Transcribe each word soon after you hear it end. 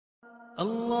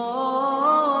Allahu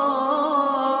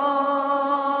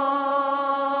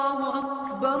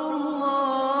Akbar, Allah.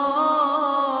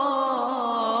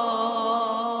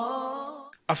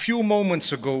 A few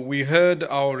moments ago, we heard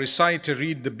our reciter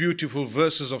read the beautiful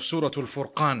verses of Surah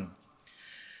Al-Furqan.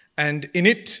 And in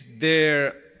it,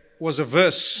 there was a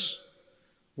verse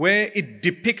where it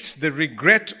depicts the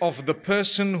regret of the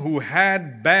person who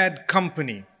had bad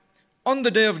company. On the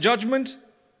Day of Judgment,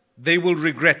 they will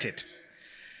regret it.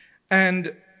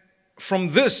 And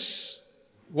from this,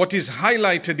 what is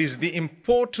highlighted is the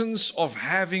importance of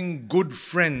having good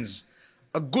friends,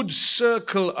 a good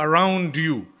circle around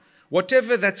you.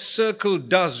 Whatever that circle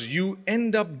does, you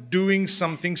end up doing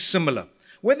something similar.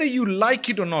 Whether you like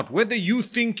it or not, whether you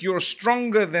think you're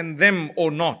stronger than them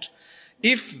or not,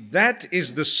 if that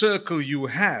is the circle you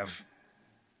have,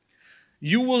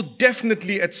 you will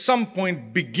definitely at some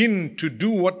point begin to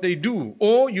do what they do,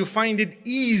 or you find it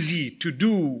easy to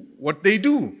do what they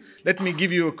do. Let me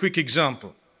give you a quick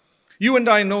example. You and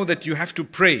I know that you have to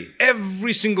pray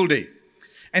every single day.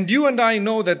 And you and I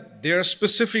know that there are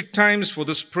specific times for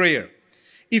this prayer.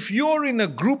 If you're in a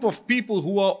group of people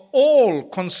who are all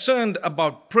concerned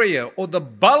about prayer, or the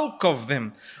bulk of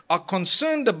them are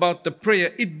concerned about the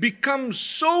prayer, it becomes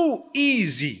so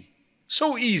easy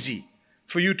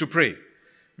for you to pray.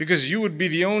 Because you would be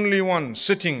the only one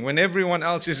sitting when everyone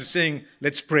else is saying,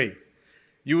 let's pray.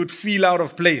 You would feel out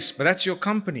of place, but that's your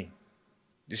company.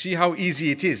 You see how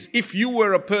easy it is. If you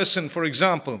were a person, for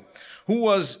example, who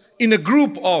was in a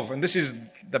group of, and this is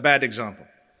the bad example,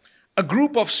 a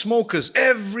group of smokers,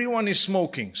 everyone is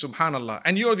smoking, subhanallah,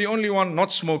 and you're the only one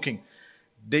not smoking.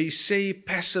 They say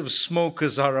passive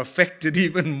smokers are affected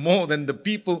even more than the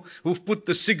people who've put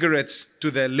the cigarettes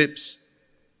to their lips.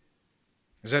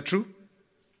 Is that true?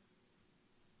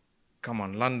 Come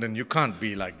on, London, you can't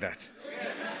be like that.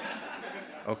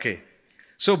 Okay.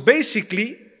 So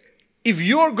basically, if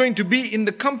you're going to be in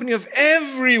the company of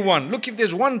everyone, look, if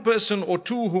there's one person or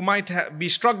two who might be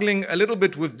struggling a little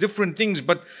bit with different things,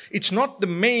 but it's not the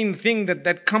main thing that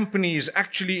that company is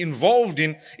actually involved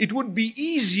in, it would be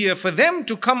easier for them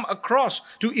to come across,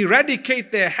 to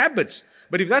eradicate their habits.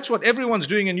 But if that's what everyone's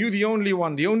doing and you're the only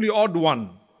one, the odd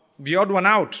one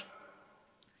out,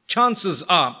 chances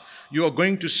are you are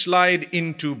going to slide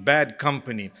into bad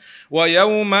company.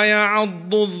 وَيَوْمَ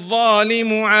يَعَضُّ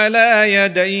الظَّالِمُ عَلَى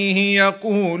يَدَيْهِ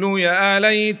يَقُولُ يَا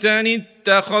لَيْتَنِي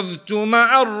اتَّخَذْتُ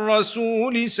مَعَ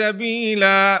الرَّسُولِ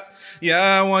سَبِيلًا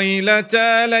يَا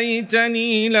وَيْلَتَى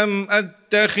لَيْتَنِي لَمْ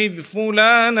أَتَّخِذْ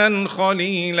فُلَانًا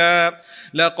خَلِيلًا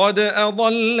لَقَدْ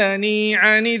أَضَلَّنِي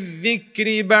عَنِ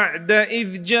الذِّكْرِ بَعْدَ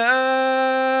إِذْ جَاءَنِي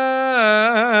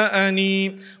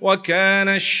وَكَانَ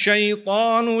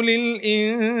الشَّيْطَانُ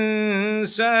لِلْإِنسَانِ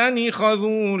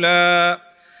خَذُولًا.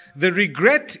 The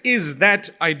regret is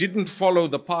that I didn't follow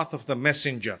the path of the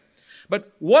messenger.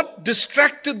 But what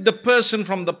distracted the person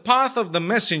from the path of the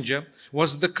messenger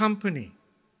was the company.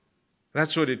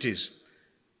 That's what it is.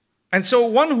 And so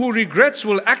one who regrets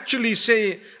will actually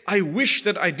say, I wish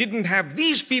that I didn't have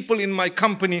these people in my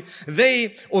company.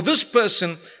 They or this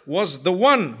person was the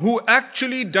one who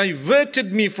actually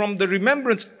diverted me from the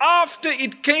remembrance after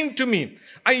it came to me.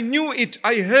 I knew it,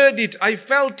 I heard it, I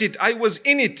felt it, I was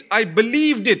in it, I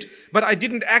believed it, but I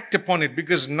didn't act upon it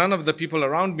because none of the people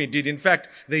around me did. In fact,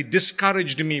 they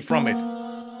discouraged me from it.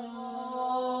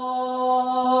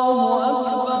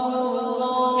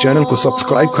 Channel को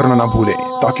subscribe करना ना भूलें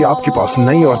ताकि आपके पास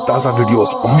नई और ताज़ा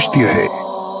videos पहुंचती रहे।